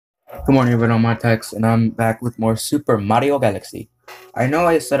Good morning, everyone. I'm Tex, and I'm back with more Super Mario Galaxy. I know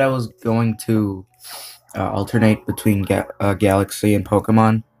I said I was going to alternate between Galaxy and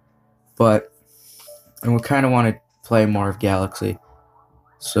Pokemon, but we kind of want to play more of Galaxy.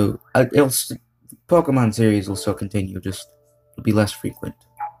 So Pokemon series will still continue, just it'll be less frequent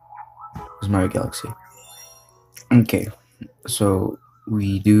as Mario Galaxy. Okay, so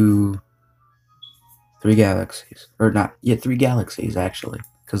we do three galaxies, or not? Yeah, three galaxies actually,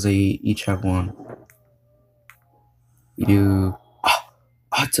 because they each have one. We do. Oh,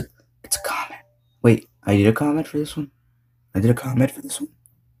 it's a comment. Wait, I did a comment for this one? I did a comment for this one?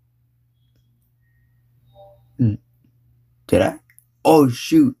 Did I? Oh,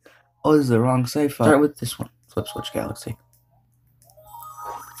 shoot. Oh, this is the wrong save file. Start with this one. Flip Switch Galaxy.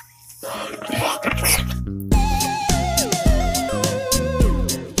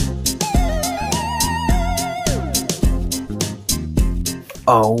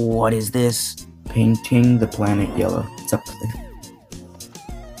 Oh, what is this? Painting the planet yellow. It's up there.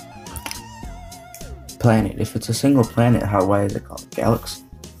 Planet. If it's a single planet, why is it called Galaxy?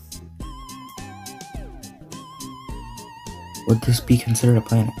 Would this be considered a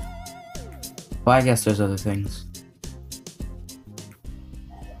planet? Well, I guess there's other things.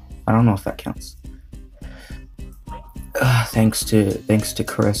 I don't know if that counts. Thanks to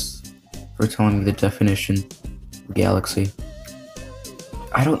Chris for telling me the definition of galaxy.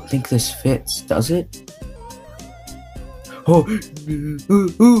 I don't think this fits, does it? Oh,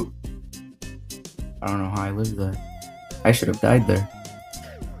 I don't know how I lived there. I should have died there.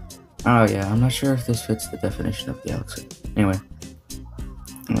 Oh yeah, I'm not sure if this fits the definition of galaxy. Anyway,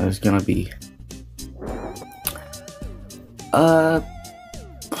 there's gonna be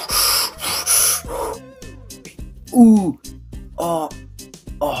ooh, oh,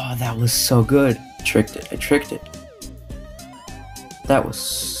 that was so good. I tricked it. That was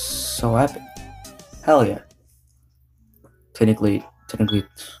so epic. Hell yeah. Technically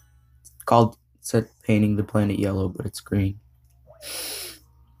it's called painting the planet yellow, but it's green.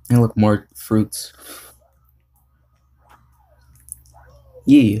 And look, more fruits.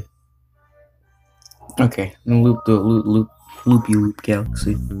 Yeah. Okay, loopy loop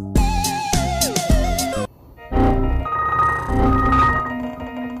galaxy.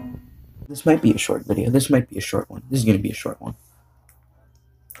 This might be a short video. This might be a short one. This is gonna be a short one.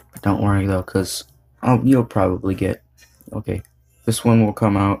 But don't worry though, cause you'll probably get. Okay, this one will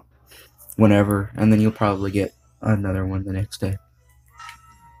come out whenever, and then you'll probably get another one the next day.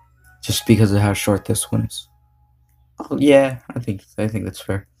 Just because of how short this one is. Oh yeah, I think that's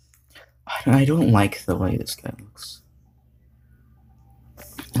fair. I don't like the way this guy looks.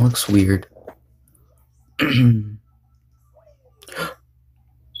 It looks weird.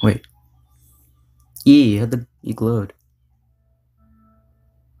 Wait. Yeah, he glowed.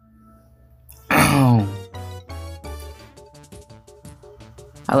 Oh.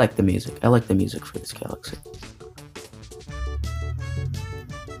 I like the music. I like the music for this galaxy.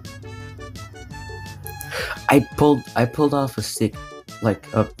 I pulled off a sick, like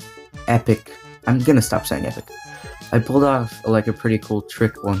a epic. I'm gonna stop saying epic. I pulled off like a pretty cool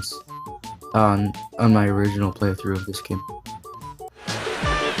trick once on my original playthrough of this game.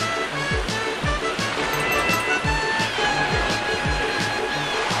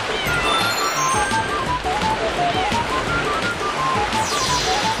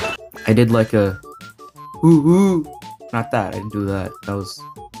 I did like a ooh. Not that. I didn't do that. That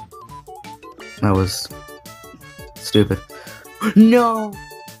was stupid. No.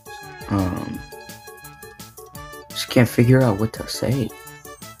 Just can't figure out what to say.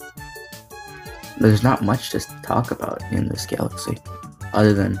 There's not much to talk about in this galaxy,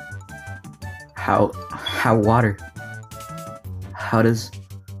 other than how water. How does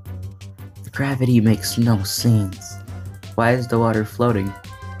gravity makes no sense? Why is the water floating?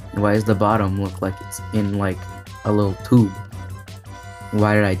 Why does the bottom look like it's in like a little tube?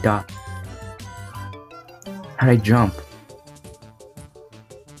 Why did I die? How'd I jump?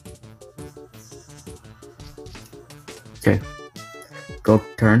 Okay. Go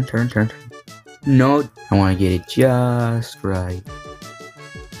turn. No, I want to get it just right.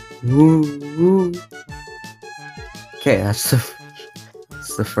 Woo. Okay, that's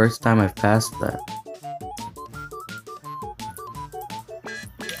the first time I've passed that.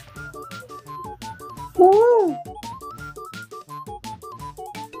 Woo!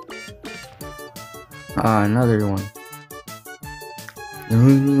 Another one.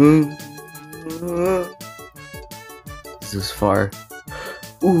 This is far.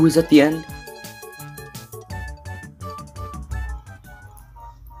 Ooh, is that the end?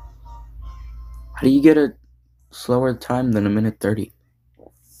 How do you get a slower time than a minute 30?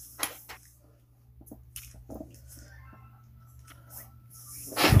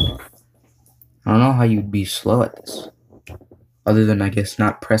 I don't know how you'd be slow at this. Other than, I guess,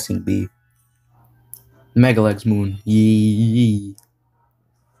 not pressing B. Megalegs Moon. Yee.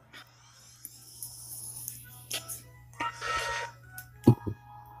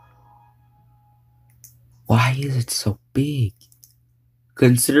 Why is it so big?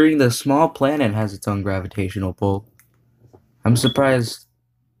 Considering the small planet has its own gravitational pull, I'm surprised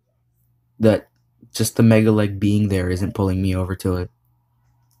that just the Megaleg being there isn't pulling me over to it.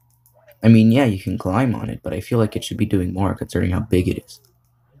 I mean, yeah, you can climb on it, but I feel like it should be doing more considering how big it is.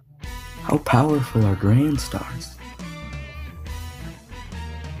 How powerful are Grand Stars?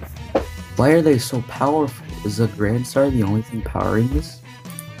 Why are they so powerful? Is a Grand Star the only thing powering this?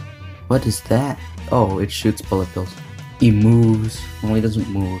 What is that? Oh, it shoots bullet bills. He moves. Well, he doesn't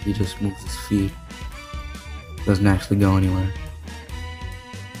move, he just moves his feet. Doesn't actually go anywhere.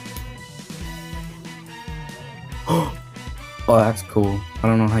 Oh, that's cool. I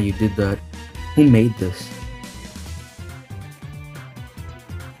don't know how you did that. Who made this?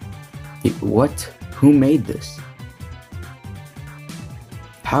 What? Who made this?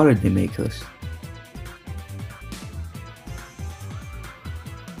 How did they make this?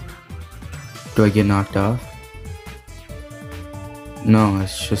 Do I get knocked off? No,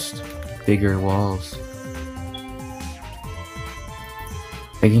 it's just bigger walls.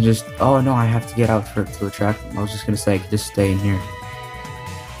 I can just... Oh no, I have to get out for it to attract them. I was just gonna say I could just stay in here.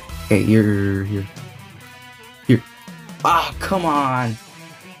 Okay, you're here. Here. Ah, come on!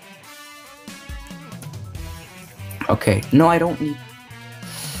 Okay, no, I don't need...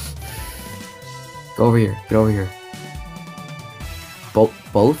 Go over here. Get over here.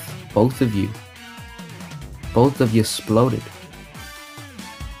 Both of you. Both of you exploded.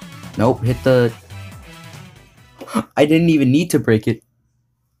 Nope, hit the... I didn't even need to break it.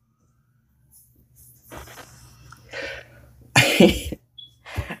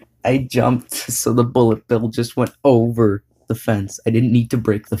 I jumped, so the bullet bill just went over the fence. I didn't need to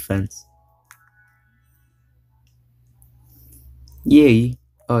break the fence. Yay.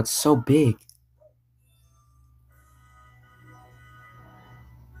 Oh, it's so big.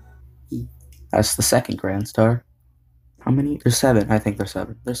 That's the second Grand Star. How many? There's 7. I think there's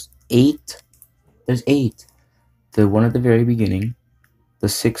 7. There's 8. There's 8. The one at the very beginning, the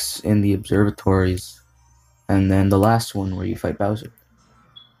 6 in the observatories, and then the last one where you fight Bowser.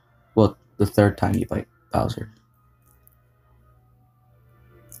 Well, the third time you fight Bowser.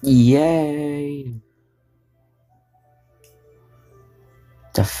 Yay!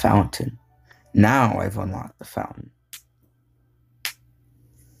 The fountain. Now I've unlocked the fountain.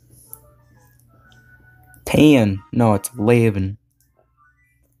 10. No, it's 11.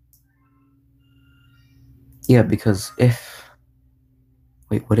 Yeah, because if...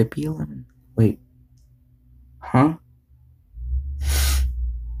 Wait, would it be 11? Wait. Huh?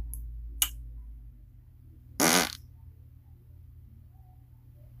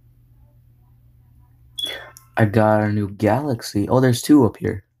 I got a new galaxy. Oh, there's 2 up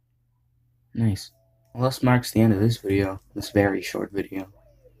here. Nice. Well, this marks the end of this video. This very short video.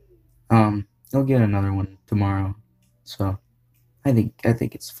 I'll get another one tomorrow. So, I think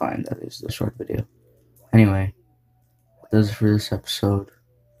it's fine that it's a short video. Anyway, that does it for this episode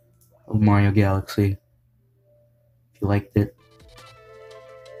of Mario Galaxy. If you liked it,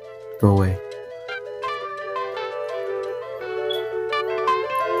 go away.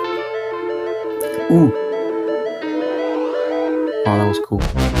 Ooh. Oh, that was cool.